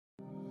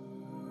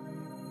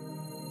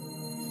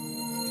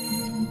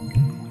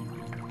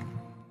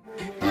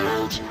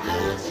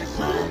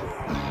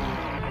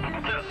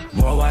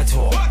我外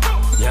托，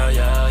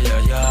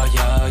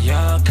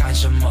干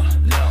什么？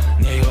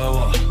你和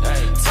我，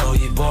走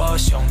一波，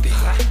兄弟，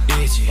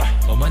一起。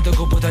我们的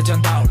歌不太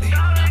讲道理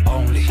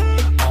 ，Only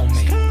on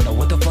me， 那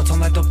我的 flow 从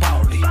来都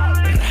暴力。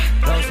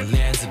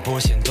链子不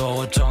嫌多，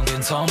我重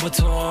点从不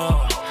拖。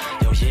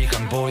有遗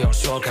憾不用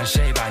说，看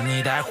谁把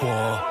你带火。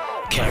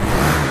Carry。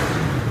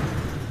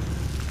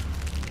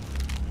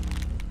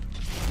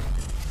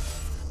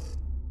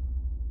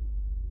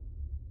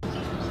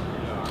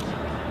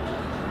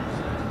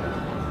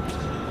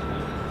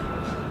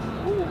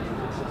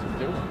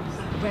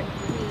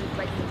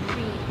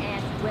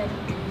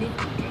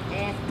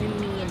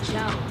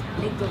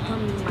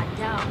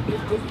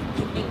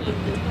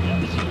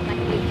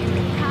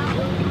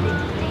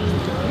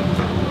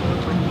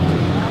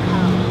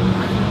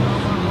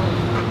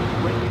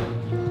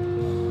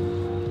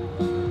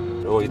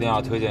如果一定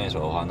要推荐一首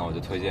的话，那我就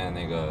推荐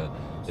那个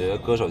有一个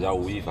歌手叫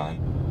吴亦凡，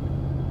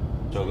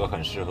这首歌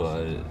很适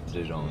合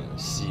这种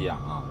夕阳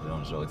啊这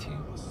种时候听。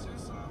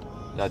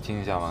要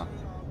听一下吗？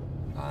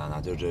那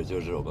就这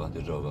首歌，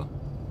就这首歌，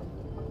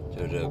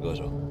就是这个歌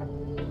手，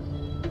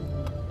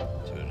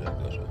就是这个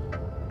歌手。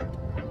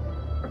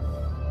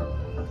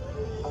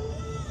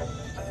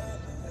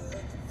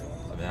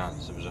怎么样？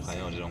是不是很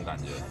有这种感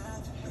觉？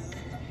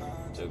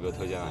这个歌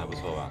推荐的还不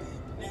错吧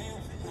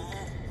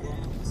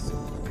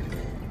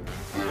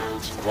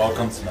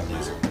？Welcome to my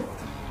music。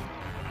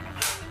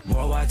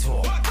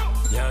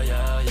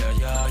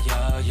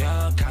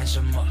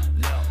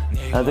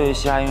那对于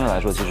嘻哈音乐来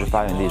说，其实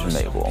发源地是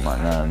美国嘛。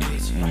那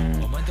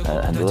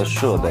很多的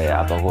设备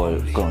啊，包括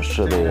各种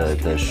设备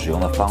的使用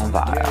的方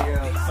法呀，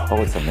包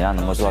括怎么样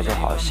能够做到最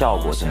好的效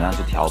果，怎么样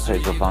去调配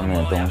各方面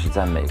的东西，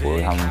在美国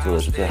他们做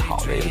的是最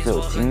好的，也是最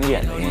有经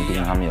验的。因为毕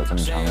竟他们有这么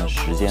长的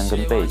时间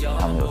跟背景，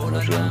他们有很多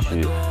时间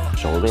去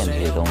熟练这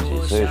些东西。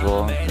所以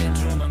说，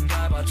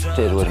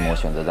这也是为什么我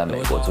选择在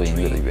美国做音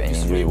乐的原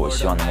因，就是我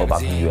希望能够把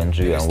更原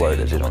汁原味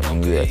的这种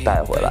音乐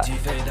带回来。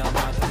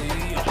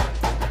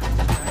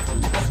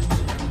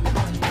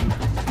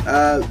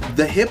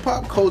The hip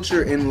hop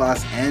culture in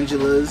Los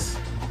Angeles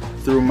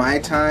through my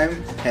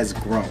time has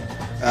grown.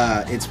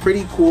 It's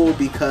pretty cool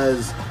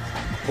because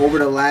over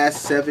the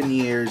last 7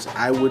 years,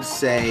 I would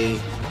say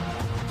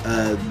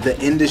the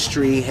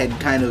industry had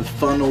kind of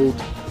funneled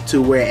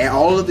to where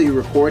all of the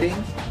recording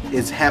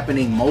is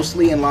happening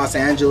mostly in Los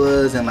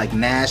Angeles and like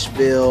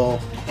Nashville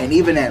and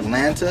even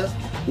Atlanta,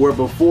 where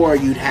before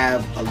you'd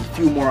have a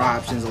few more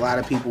options. A lot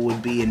of people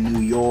would be in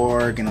New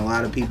York and a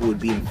lot of people would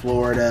be in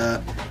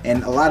Florida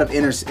and a lot of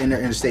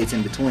interstates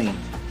in between.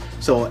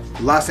 So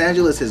Los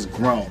Angeles has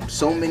grown.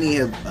 So many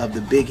of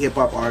the big hip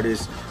hop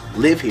artists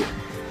live here.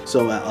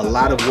 So a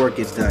lot of work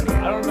is done here.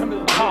 I don't remember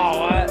the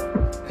what?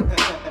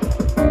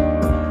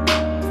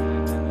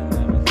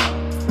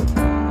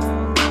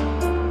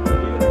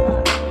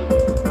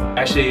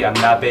 Actually, I'm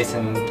not based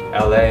in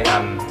LA.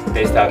 I'm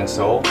based out in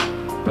Seoul.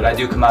 But I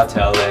do come out to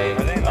LA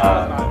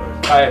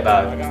probably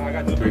about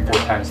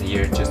 3-4 times a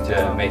year just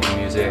to make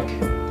music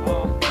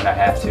when I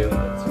have to.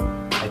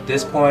 At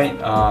this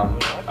point, I'm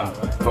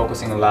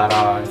focusing a lot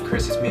on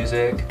Kris's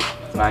music,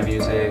 my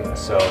music,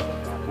 so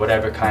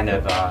whatever kind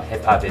of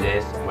hip-hop it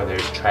is, whether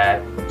it's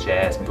trap,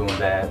 jazz, boom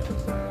bap,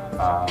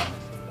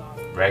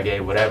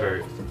 reggae,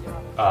 whatever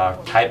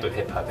type of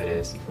hip-hop it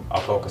is, I'll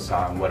focus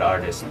on what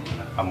artist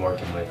I'm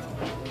working with.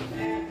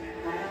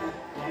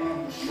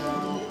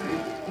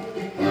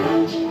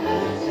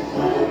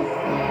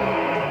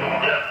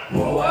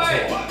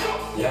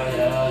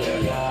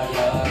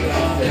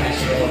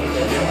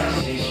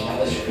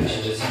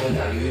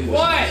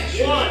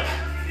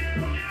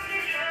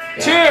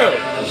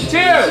 Two.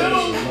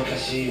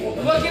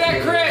 Looking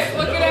at Kris.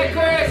 Looking at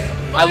Kris.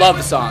 I love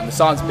the song. The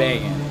song's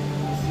banging.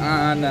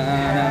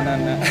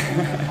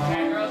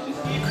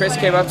 Kris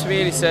came up to me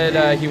and he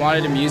said he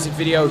wanted a music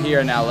video here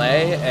in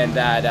LA, and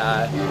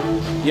that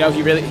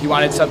he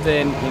wanted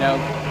something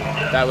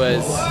that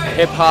was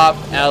hip hop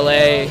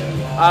LA.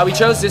 We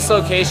chose this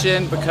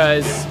location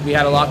because we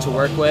had a lot to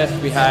work with.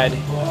 We had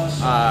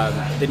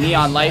the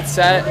neon light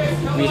set,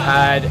 we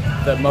had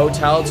the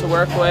motel to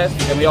work with,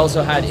 and we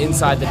also had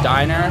inside the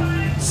diner.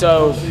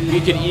 So we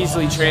could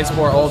easily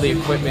transport all the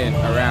equipment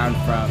around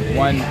from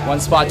one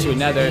spot to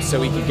another, so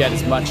we could get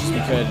as much as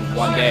we could in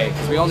one day.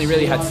 Because we only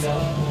really had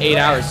 8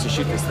 hours to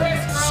shoot this thing.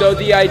 So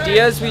the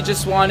ideas, we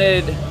just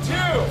wanted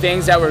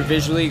things that were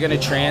visually going to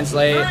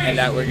translate and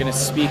that were going to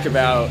speak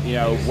about,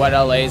 what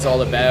LA is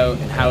all about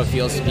and how it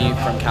feels to be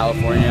from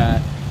California,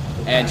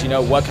 and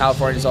what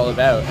California is all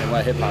about and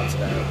what hip hop's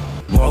about.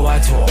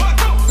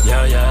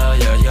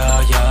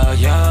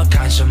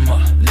 干什么？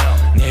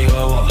你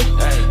和我，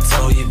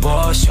走一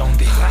波，兄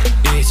弟，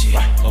一起。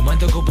我们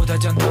的歌不太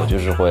讲道理。我就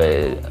是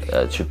会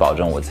去保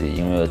证我自己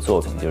音乐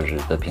作品就是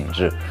的品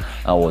质。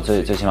我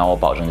最起码我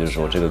保证就是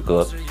说这个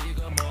歌，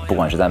不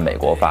管是在美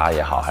国发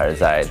也好，还是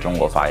在中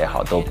国发也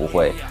好，都不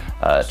会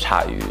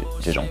差于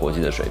这种国际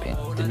的水平。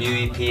The new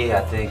EP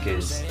I think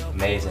is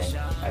amazing.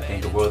 I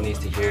think the world needs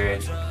to hear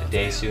it a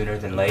day sooner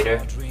than later.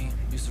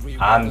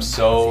 I'm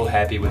so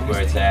happy with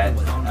where it's at.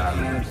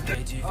 I'm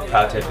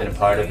proud to have been a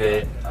part of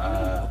it.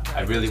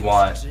 I really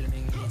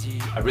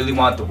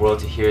want the world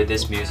to hear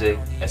this music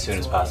as soon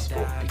as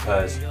possible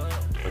because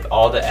with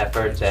all the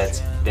effort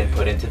that's been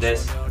put into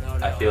this,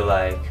 I feel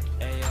like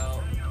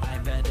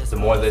the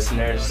more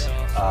listeners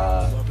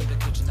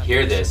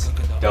hear this,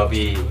 they'll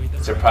be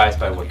surprised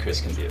by what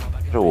Kris can do.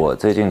 是我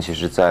最近其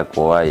实在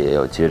国外也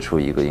有接触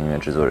一个音乐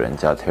制作人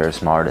叫 Kris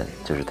Wu，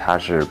 就是他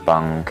是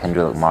帮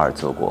Kendrick Lamar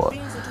做过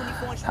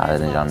他的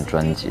那张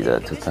专辑的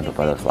To Pimp a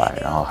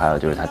Butterfly， 然后还有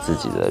就是他自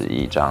己的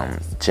一张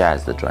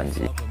Jazz 的专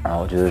辑，然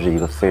后我觉得是一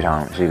个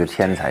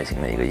天才型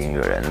的一个音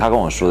乐人。他跟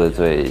我说的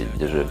最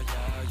就是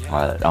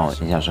让我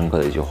印象深刻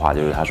的一句话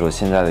就是他说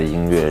现在的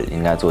音乐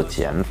应该做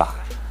减法，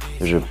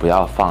就是不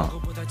要放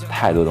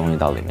太多东西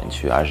到里面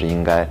去，而是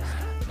应该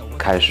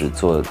开始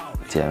做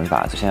减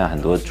法。就现在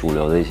很多主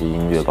流的一些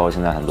音乐，包括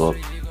现在很多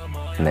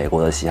美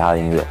国的嘻哈的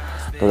音乐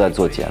都在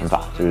做减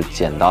法，就是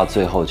减到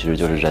最后其实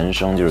就是人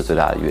声就是最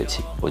大的乐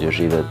器。我觉得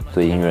是一个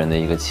对音乐人的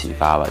一个启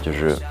发吧，就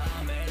是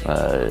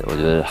我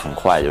觉得很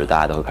快就是大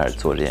家都会开始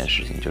做这件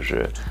事情，就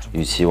是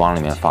与其往里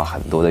面放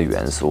很多的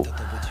元素，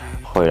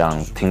会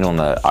让听众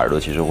的耳朵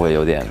其实会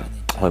有点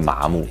会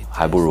麻木，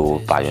还不如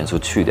把元素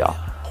去掉，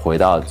回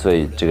到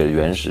最这个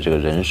原始这个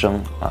人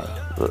声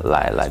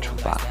来出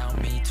发。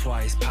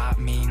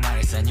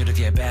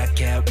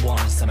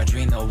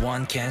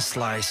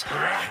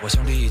我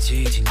兄弟一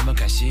起听你们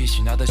看戏，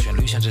洗脑的旋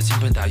律像是倾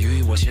盆大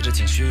雨，我写着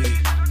情绪。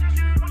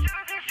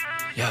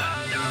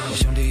我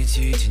兄弟一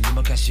起听你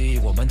们看戏，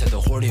我们太多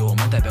活力，我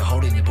们代表后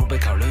力，你不被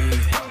考虑。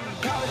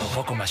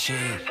我过马戏，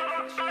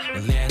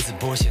脸子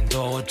不嫌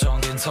多，我重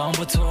点从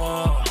不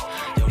拖。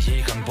有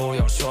遗憾不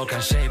用说，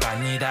看谁把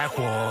你带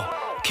火。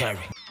Carry。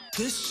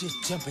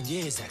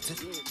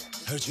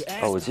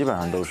我基本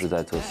上都是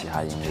在做嘻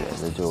哈音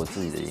乐，就我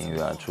自己的音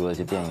乐啊，除了一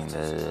些电影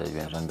的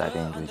原声带、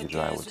电影主题曲之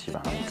外，我基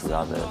本上主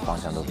要的方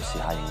向都是嘻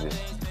哈音乐。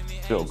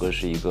这首歌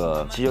是一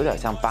个，其实有点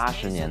像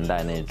80年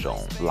代那种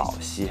老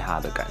嘻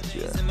哈的感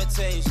觉。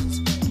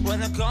Now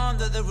you're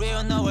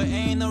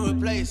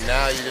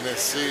gonna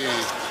see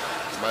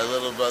my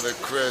little brother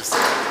Kris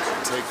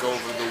take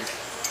over the.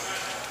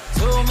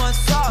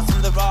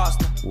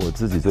 我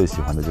自己最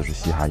喜欢的就是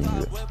嘻哈音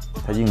乐，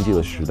它印记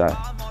了时代，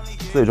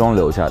最终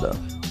留下的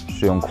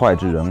是用脍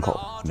炙人口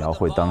描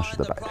绘当时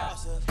的百态。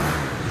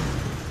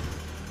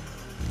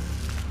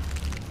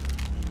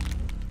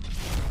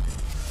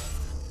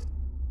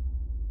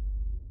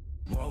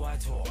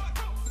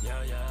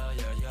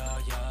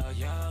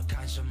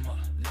看什么？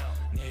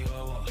你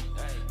和我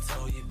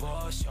走一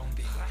波，兄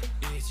弟，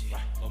一起，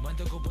我们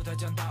的歌不太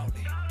讲道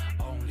理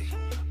 ，Only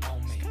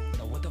on me，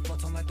 那我的flow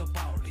从来都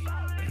暴力，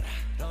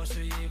都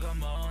是一个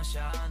梦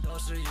想，都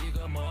是一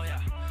个模样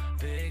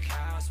 ，Big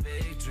house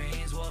big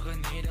dreams， 我和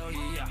你都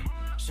一样，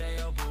谁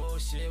又不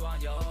希望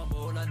游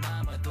牧了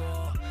那么多？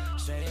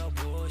谁又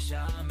不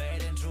想每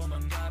天出门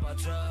开跑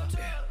车？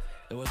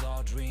 It was all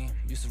a dream,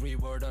 used to read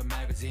Word of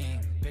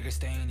magazine, bigger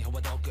stain， 你和我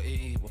都可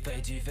以。我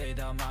飞机飞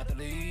到马德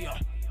里，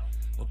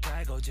我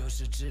开口就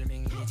是致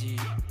命一击。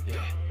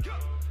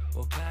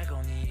我开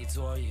口你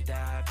坐以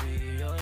待毙。